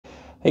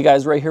Hey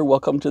guys, right here,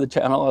 welcome to the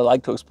channel. I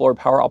like to explore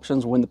power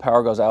options when the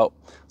power goes out.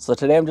 So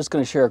today I'm just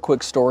going to share a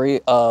quick story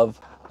of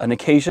an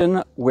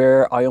occasion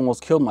where I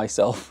almost killed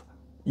myself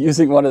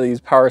using one of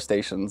these power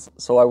stations.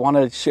 So I want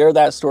to share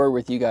that story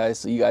with you guys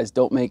so you guys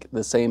don't make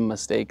the same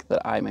mistake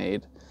that I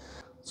made.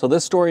 So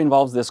this story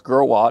involves this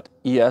Growatt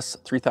ES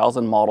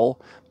 3000 model,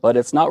 but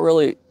it's not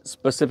really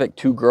specific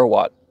to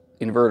Growatt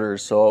inverters.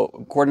 So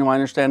according to my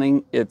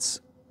understanding, it's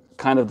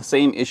kind of the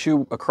same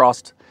issue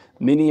across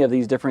many of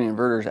these different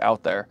inverters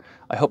out there.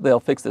 I hope they'll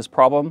fix this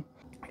problem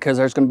because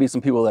there's going to be some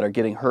people that are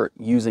getting hurt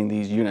using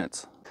these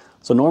units.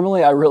 So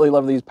normally I really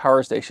love these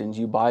power stations.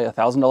 You buy a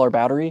 $1,000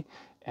 battery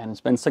and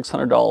spend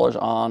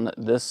 $600 on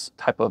this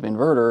type of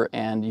inverter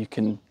and you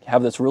can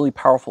have this really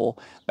powerful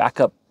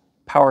backup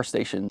power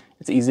station.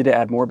 It's easy to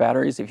add more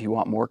batteries if you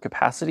want more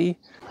capacity,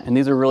 and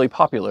these are really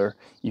popular.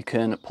 You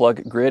can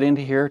plug grid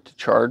into here to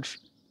charge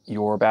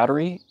your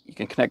battery. You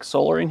can connect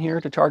solar in here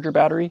to charge your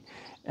battery,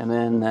 and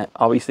then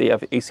obviously you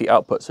have AC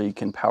output so you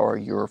can power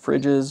your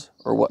fridges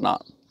or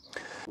whatnot.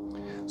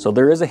 So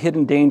there is a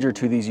hidden danger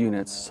to these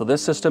units. So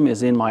this system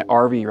is in my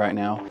RV right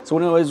now. So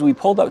anyways, we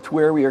pulled up to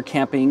where we were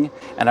camping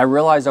and I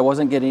realized I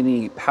wasn't getting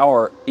any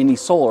power, any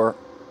solar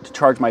to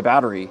charge my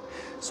battery.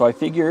 So I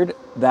figured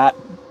that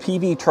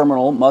PV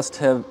terminal must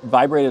have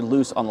vibrated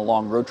loose on the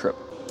long road trip.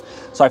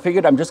 So I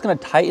figured I'm just going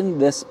to tighten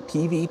this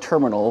PV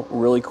terminal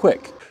really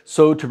quick.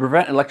 So to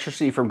prevent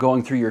electricity from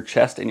going through your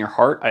chest and your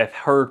heart, I've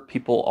heard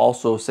people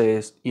also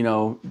say, you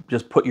know,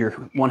 just put your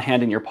one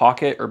hand in your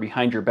pocket or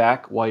behind your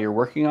back while you're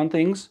working on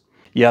things.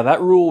 Yeah, that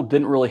rule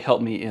didn't really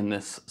help me in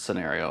this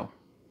scenario.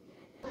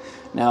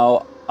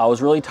 Now, I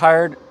was really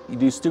tired. You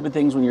do stupid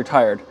things when you're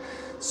tired.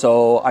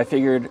 So I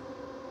figured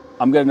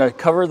I'm going to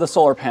cover the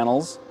solar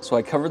panels. So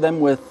I covered them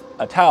with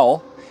a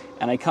towel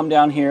and I come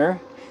down here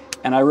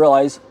and I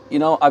realize, you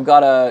know, I've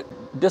got a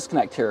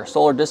disconnect here,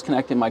 solar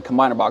disconnect in my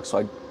combiner box. So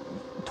I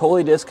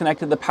totally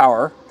disconnected the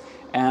power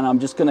and I'm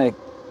just going to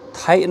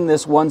tighten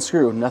this one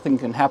screw. Nothing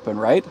can happen,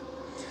 right?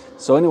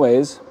 So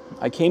anyways,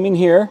 I came in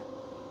here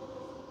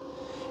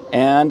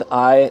and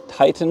I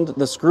tightened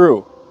the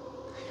screw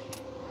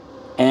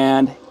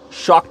and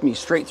shocked me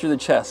straight through the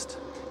chest.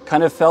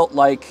 Kind of felt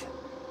like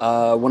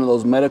one of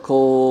those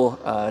medical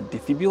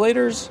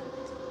defibrillators.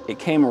 It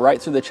came right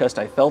through the chest.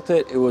 I felt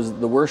it. It was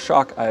the worst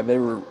shock I've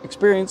ever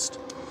experienced.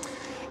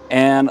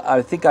 And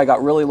I think I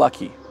got really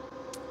lucky.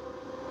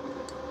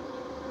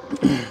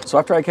 So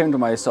after I came to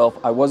myself,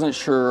 I wasn't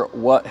sure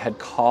what had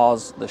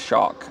caused the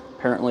shock.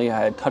 Apparently I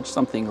had touched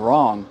something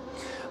wrong.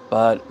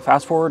 But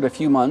fast forward a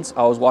few months,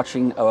 I was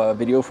watching a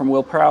video from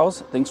Will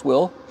Prowse, thanks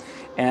Will,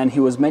 and he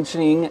was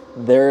mentioning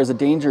there is a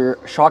danger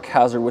shock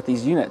hazard with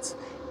these units.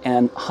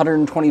 And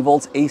 120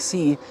 volts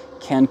AC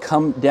can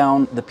come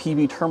down the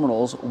PV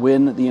terminals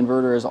when the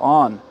inverter is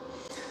on.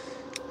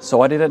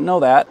 So I didn't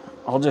know that.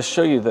 I'll just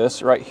show you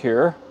this right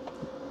here.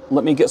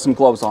 Let me get some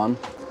gloves on.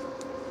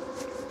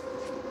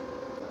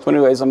 So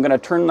anyways, I'm gonna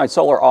turn my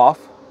solar off.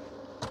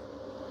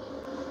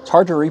 It's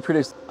hard to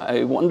reproduce.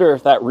 I wonder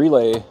if that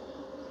relay,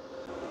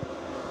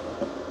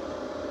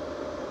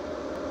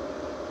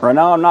 right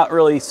now I'm not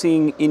really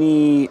seeing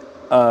any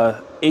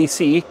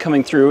AC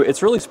coming through.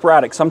 It's really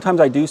sporadic.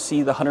 Sometimes I do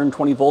see the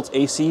 120 volts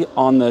AC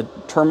on the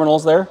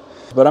terminals there,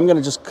 but I'm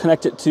gonna just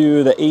connect it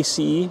to the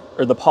AC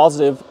or the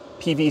positive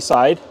PV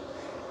side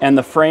and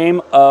the frame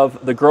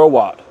of the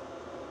Growatt.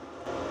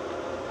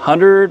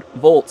 100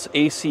 volts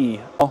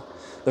AC.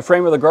 The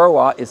frame of the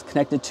Growatt is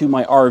connected to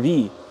my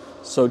RV.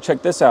 So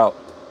check this out.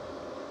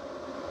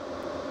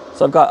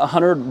 So I've got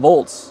 100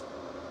 volts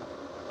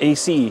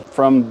AC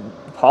from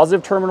the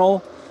positive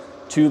terminal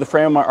to the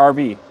frame of my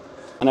RV.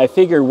 And I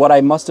figured what I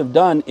must have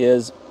done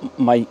is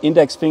my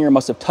index finger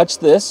must have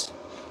touched this.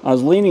 I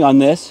was leaning on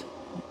this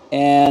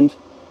and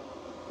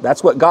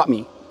that's what got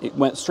me. It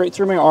went straight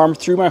through my arm,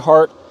 through my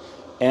heart,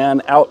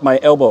 and out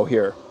my elbow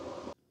here.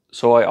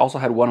 So I also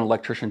had one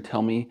electrician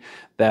tell me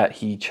that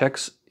he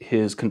checks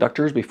his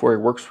conductors before he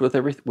works with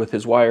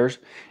his wires,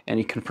 and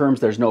he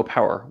confirms there's no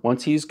power.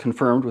 Once he's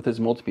confirmed with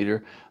his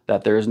multimeter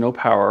that there is no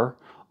power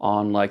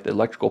on like the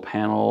electrical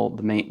panel,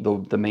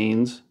 the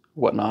mains,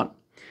 whatnot,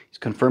 he's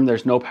confirmed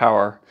there's no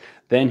power,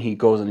 then he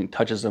goes and he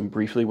touches them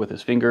briefly with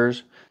his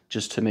fingers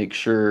just to make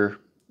sure,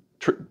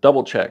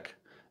 double check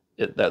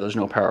that there's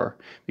no power.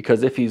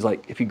 Because if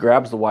he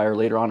grabs the wire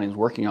later on and he's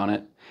working on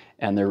it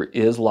and there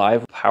is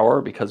live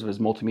power because of his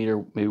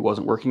multimeter maybe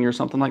wasn't working or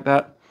something like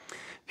that,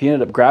 if he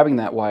ended up grabbing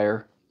that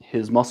wire,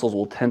 his muscles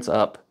will tense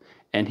up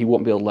and he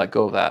won't be able to let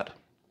go of that.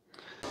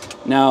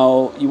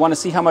 Now, you want to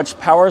see how much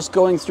power is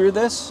going through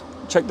this?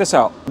 Check this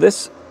out.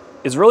 This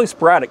is really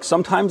sporadic.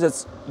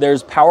 Sometimes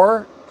there's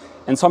power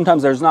and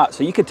sometimes there's not.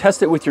 So you could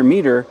test it with your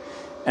meter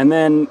and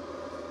then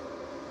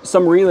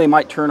some relay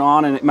might turn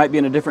on and it might be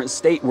in a different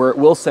state where it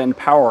will send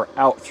power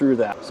out through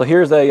that. So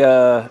here's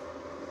a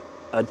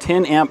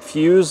 10 amp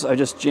fuse I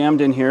just jammed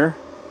in here.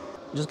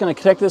 I'm just going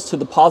to connect this to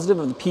the positive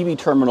of the PV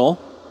terminal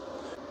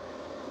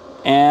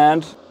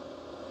and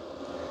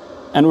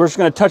we're just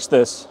going to touch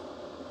this.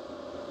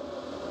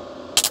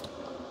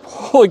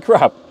 Holy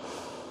crap,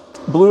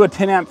 blew a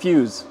 10 amp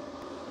fuse.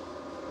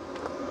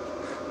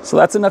 So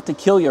that's enough to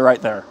kill you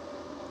right there.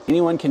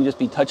 Anyone can just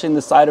be touching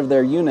the side of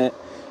their unit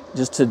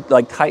just to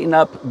like tighten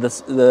up the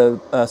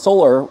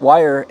solar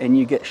wire, and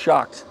you get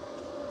shocked.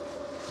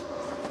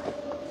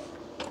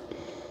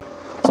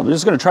 So I'm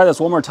just going to try this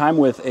one more time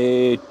with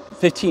a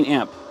 15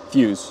 amp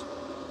fuse.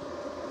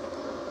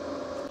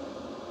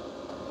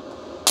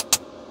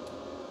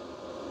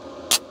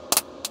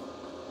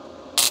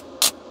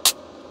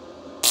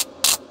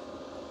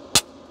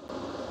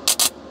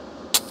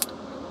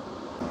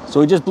 So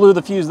we just blew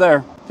the fuse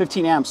there,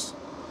 15 amps.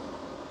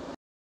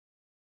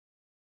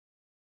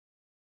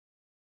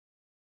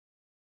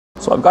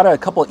 So I've got a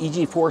couple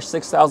EG4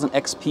 6000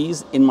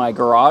 XPs in my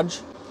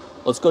garage.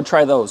 Let's go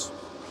try those.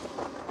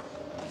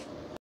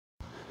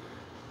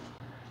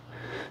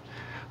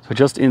 So I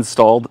just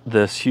installed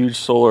this huge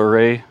solar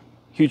array,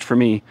 huge for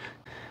me.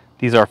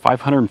 These are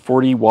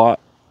 540 watt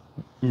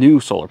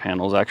new solar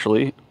panels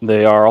actually.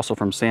 They are also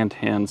from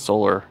Santan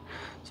Solar.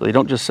 So they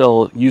don't just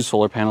sell used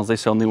solar panels, they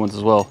sell new ones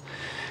as well.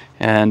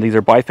 And these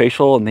are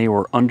bifacial and they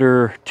were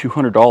under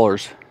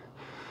 $200.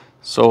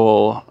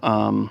 So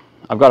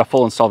I've got a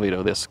full install video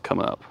of this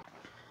coming up.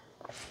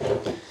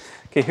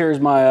 Okay,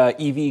 here's my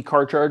EV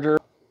car charger.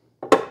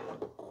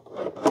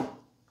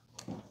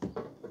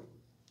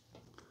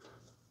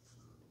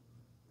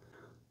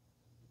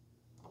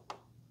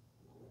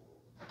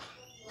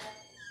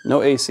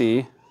 No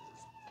AC.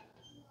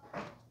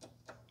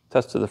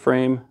 Test to the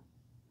frame.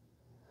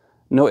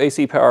 No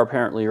AC power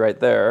apparently right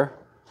there.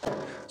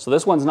 So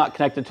this one's not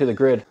connected to the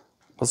grid.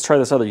 Let's try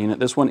this other unit.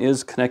 This one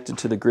is connected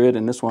to the grid,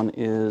 and this one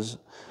is,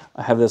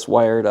 I have this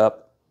wired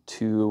up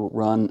to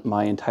run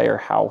my entire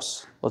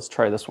house. Let's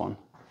try this one.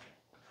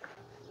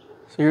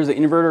 So here's the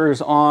inverter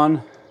is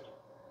on.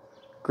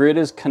 Grid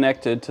is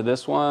connected to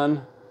this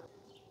one.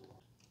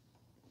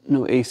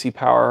 No AC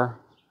power.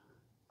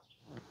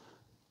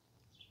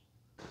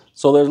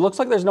 So there looks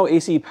like there's no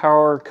AC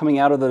power coming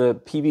out of the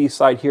PV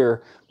side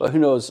here, but who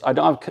knows? I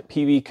don't have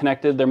PV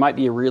connected. There might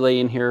be a relay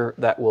in here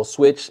that will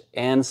switch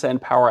and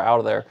send power out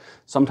of there.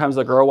 Sometimes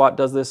the Growatt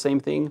does this same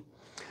thing,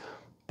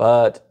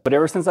 but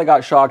ever since I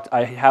got shocked,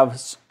 I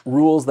have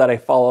rules that I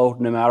follow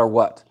no matter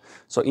what.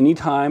 So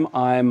anytime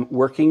I'm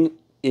working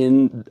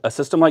in a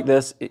system like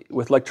this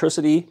with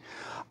electricity,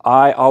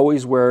 I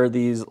always wear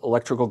these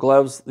electrical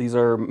gloves. These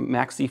are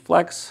Maxi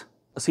Flex.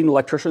 I've seen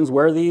electricians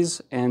wear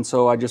these, and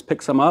so I just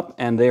pick some up,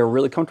 and they are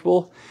really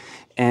comfortable,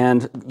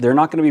 and they're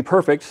not going to be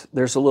perfect.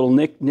 There's a little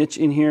niche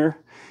in here.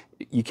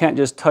 You can't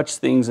just touch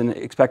things and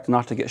expect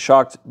not to get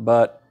shocked,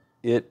 but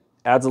it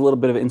adds a little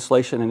bit of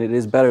insulation, and it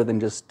is better than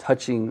just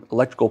touching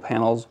electrical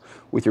panels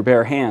with your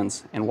bare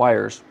hands and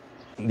wires.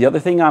 The other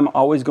thing I'm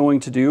always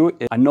going to do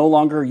is I no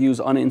longer use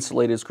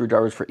uninsulated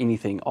screwdrivers for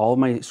anything. All of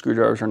my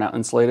screwdrivers are now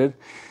insulated.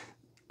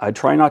 I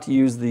try not to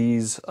use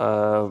these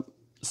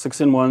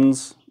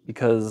 6-in-1s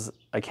because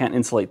I can't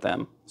insulate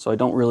them. So I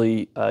don't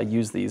really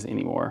use these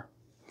anymore.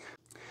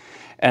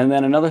 And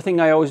then another thing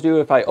I always do,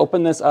 if I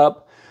open this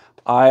up,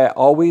 I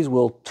always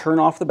will turn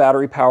off the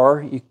battery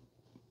power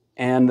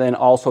and then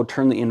also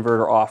turn the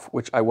inverter off,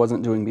 which I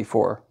wasn't doing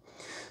before.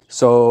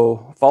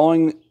 So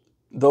following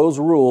those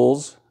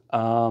rules,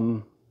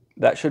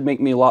 that should make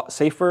me a lot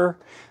safer,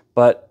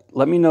 but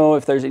let me know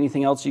if there's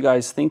anything else you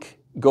guys think.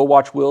 Go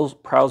watch Will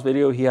Prow's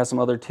video, he has some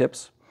other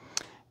tips.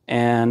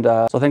 And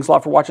so thanks a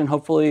lot for watching.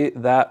 Hopefully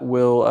that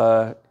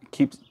will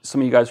keep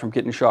some of you guys from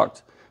getting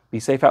shocked. Be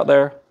safe out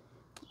there.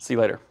 See you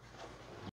later.